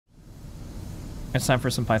It's time for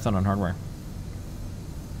some Python on hardware.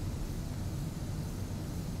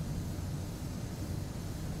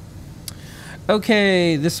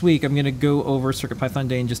 Okay, this week I'm going to go over CircuitPython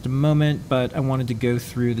Day in just a moment, but I wanted to go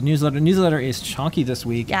through the newsletter. The newsletter is chunky this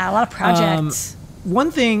week. Yeah, a lot of projects.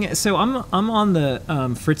 One thing, so I'm on the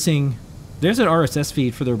Fritzing. There's an RSS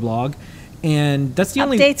feed for their blog, and that's the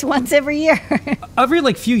only updates once every year. Every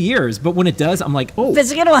like few years, but when it does, I'm like, oh,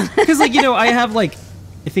 it's a good one. Because like I have like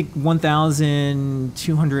I think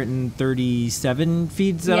 1,237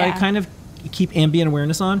 feeds that I kind of keep ambient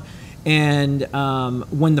awareness on. And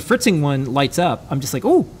when the Fritzing one lights up, I'm just like,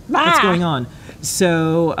 oh, what's going on?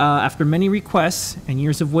 So after many requests and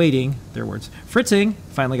years of waiting, their words, Fritzing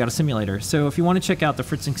finally got a simulator. So if you want to check out the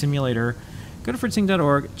Fritzing simulator, go to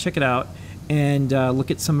fritzing.org, check it out, and look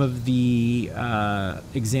at some of the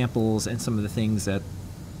examples and some of the things that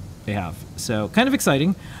they have. So kind of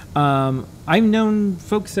exciting. I've known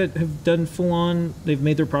folks that have done full-on, they've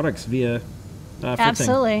made their products via Fritzing.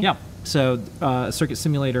 Absolutely. Yeah. So Circuit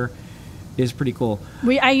Simulator is pretty cool.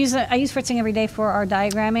 I use Fritzing every day for our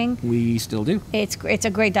diagramming. We still do. It's a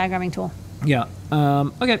great diagramming tool. Yeah.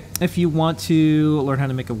 Okay. If you want to learn how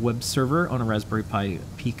to make a web server on a Raspberry Pi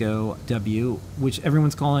Pico W, which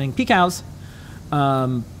everyone's calling Picows,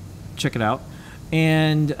 check it out.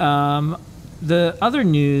 And the other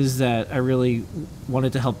news that I really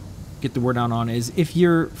wanted to help get the word out on is if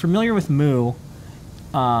you're familiar with Mu,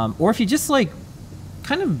 or if you just like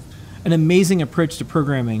kind of an amazing approach to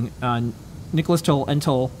programming. Nicholas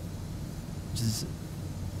Entl, which is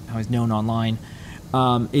how he's known online,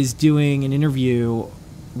 is doing an interview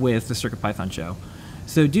with the CircuitPython show.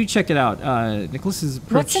 So do check it out. Nicholas's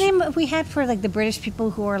approach. What's the name we had for like the British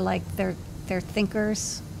people who are like they're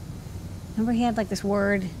thinkers? Remember he had like this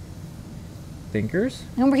word. Thinkers?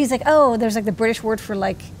 Remember he's like, oh, there's like the British word for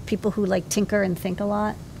like people who like tinker and think a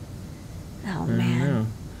lot. Oh man.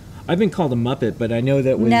 I've been called a Muppet, but I know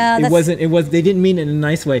that they didn't mean it in a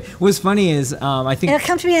nice way. What's funny is I think it'll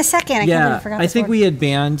come to me in a second. I think we had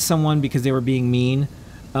banned someone because they were being mean.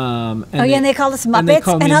 And they called us Muppets,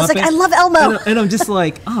 and I was like, I love Elmo, and I'm just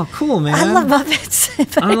like, oh, cool, man. I love Muppets.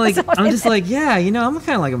 I'm just like, yeah, I'm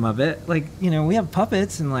kind of like a Muppet. Like, we have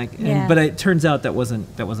puppets, and like, but it turns out that wasn't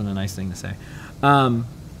a nice thing to say. I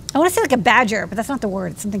want to say like a badger, but that's not the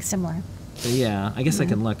word. It's something similar. Yeah, I guess I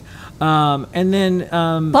can look. And then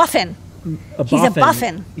Buffin. He's a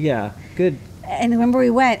Buffin. Yeah, good. And remember we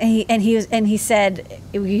went, and he said,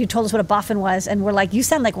 you told us what a Buffin was, and we're like, you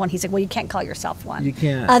sound like one. He's like, well, you can't call yourself one. You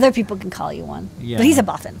can't. Other people can call you one. Yeah. But he's a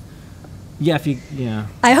Buffin. Yeah,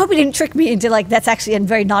 I hope he didn't trick me into like that's actually a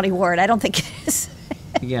very naughty word. I don't think it is.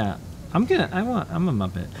 Yeah, I'm a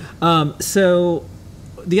Muppet. So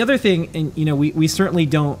the other thing, and we certainly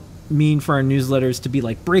don't mean for our newsletters to be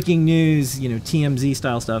like breaking news, TMZ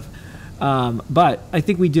style stuff. But I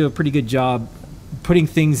think we do a pretty good job putting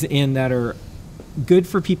things in that are good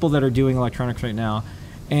for people that are doing electronics right now.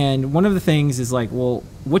 And one of the things is like, well,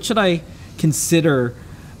 what should I consider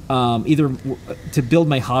either to build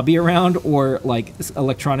my hobby around or like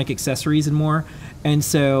electronic accessories and more? And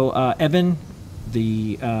so Evan,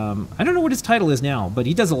 I don't know what his title is now, but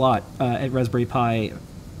he does a lot at Raspberry Pi,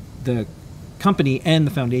 the company and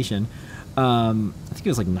the foundation. I think he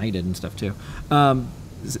was like knighted and stuff too.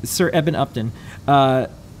 Sir Eben Upton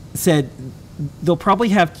said they'll probably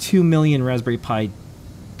have 2 million Raspberry Pi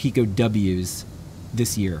Pico Ws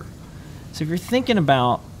this year. So if you're thinking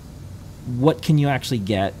about what can you actually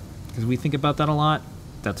get, because we think about that a lot,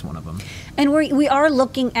 that's one of them. And we are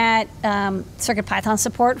looking at CircuitPython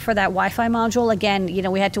support for that Wi-Fi module. Again,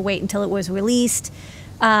 we had to wait until it was released.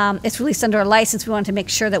 It's released under a license. We wanted to make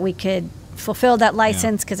sure that we could fulfill that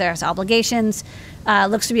license because there's obligations.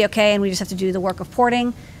 Looks to be okay, and we just have to do the work of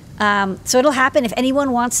porting. So it'll happen. If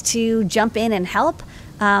anyone wants to jump in and help,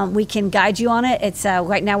 we can guide you on it. It's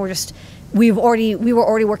right now we were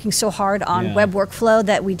already working so hard on web workflow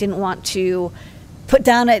that we didn't want to put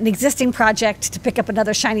down an existing project to pick up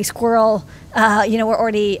another shiny squirrel. We're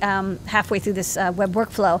already halfway through this web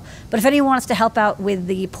workflow. But if anyone wants to help out with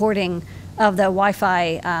the porting of the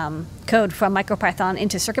Wi-Fi code from MicroPython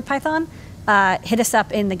into CircuitPython, hit us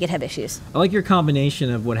up in the GitHub issues. I like your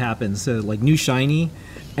combination of what happens. So like new shiny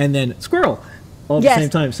and then squirrel all at the same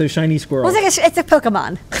time. So shiny squirrel. Well, it's a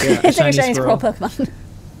Pokemon. Yeah, it's like a shiny squirrel Pokemon.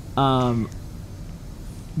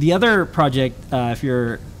 The other project, if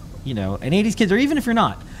you're, an 80s kid, or even if you're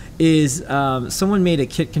not, is someone made a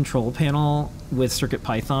kit control panel with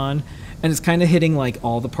CircuitPython, and it's kind of hitting like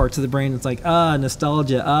all the parts of the brain. It's like,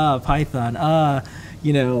 nostalgia, Python,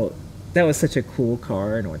 that was such a cool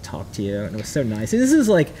car, and it would talk to you, and it was so nice. And this is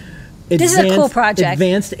like This is a cool project.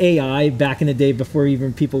 Advanced AI back in the day before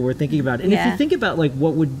even people were thinking about it. And if you think about like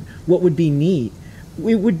what would be neat,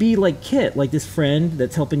 it would be like Kit, like this friend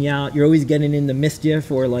that's helping you out. You're always getting in the mischief,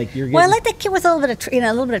 or like you're. Well, I like the kid with a little bit of a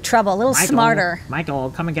little bit of trouble, a little smarter. Michael, I'll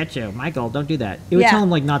come and get you. Michael, don't do that. It would tell him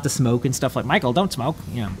like not to smoke and stuff. Like Michael, don't smoke.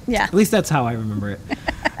 Yeah. At least that's how I remember it.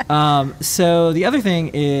 So the other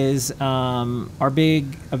thing is our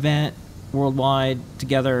big event worldwide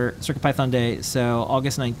together, CircuitPython Day. So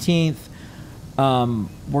August 19th.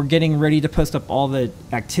 We're getting ready to post up all the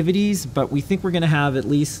activities, but we think we're going to have at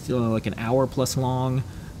least like an hour plus long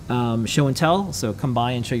show and tell. So come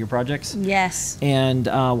by and show your projects. Yes. And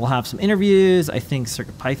we'll have some interviews. I think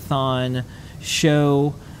CircuitPython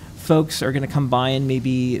show folks are going to come by and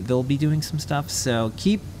maybe they'll be doing some stuff. So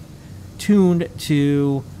keep tuned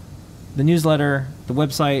to the newsletter, the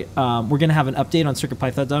website. We're going to have an update on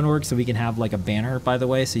CircuitPython.org, so we can have like a banner, by the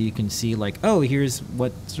way, so you can see like, oh, here's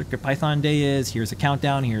what CircuitPython Day is. Here's a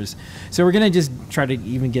countdown. So we're going to just try to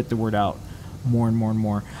even get the word out more and more and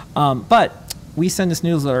more. But we send this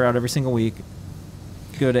newsletter out every single week.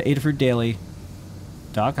 Go to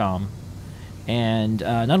adafruitdaily.com, and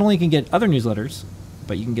not only can you get other newsletters,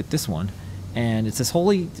 but you can get this one. And it's this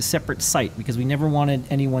wholly separate site because we never wanted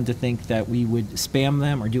anyone to think that we would spam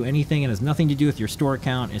them or do anything. It has nothing to do with your store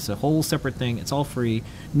account. It's a whole separate thing. It's all free.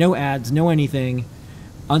 No ads, no anything.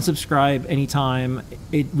 Unsubscribe anytime.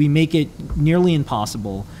 We make it nearly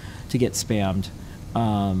impossible to get spammed,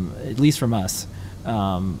 at least from us.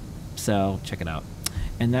 So check it out.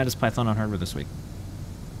 And that is Python on Hardware this week.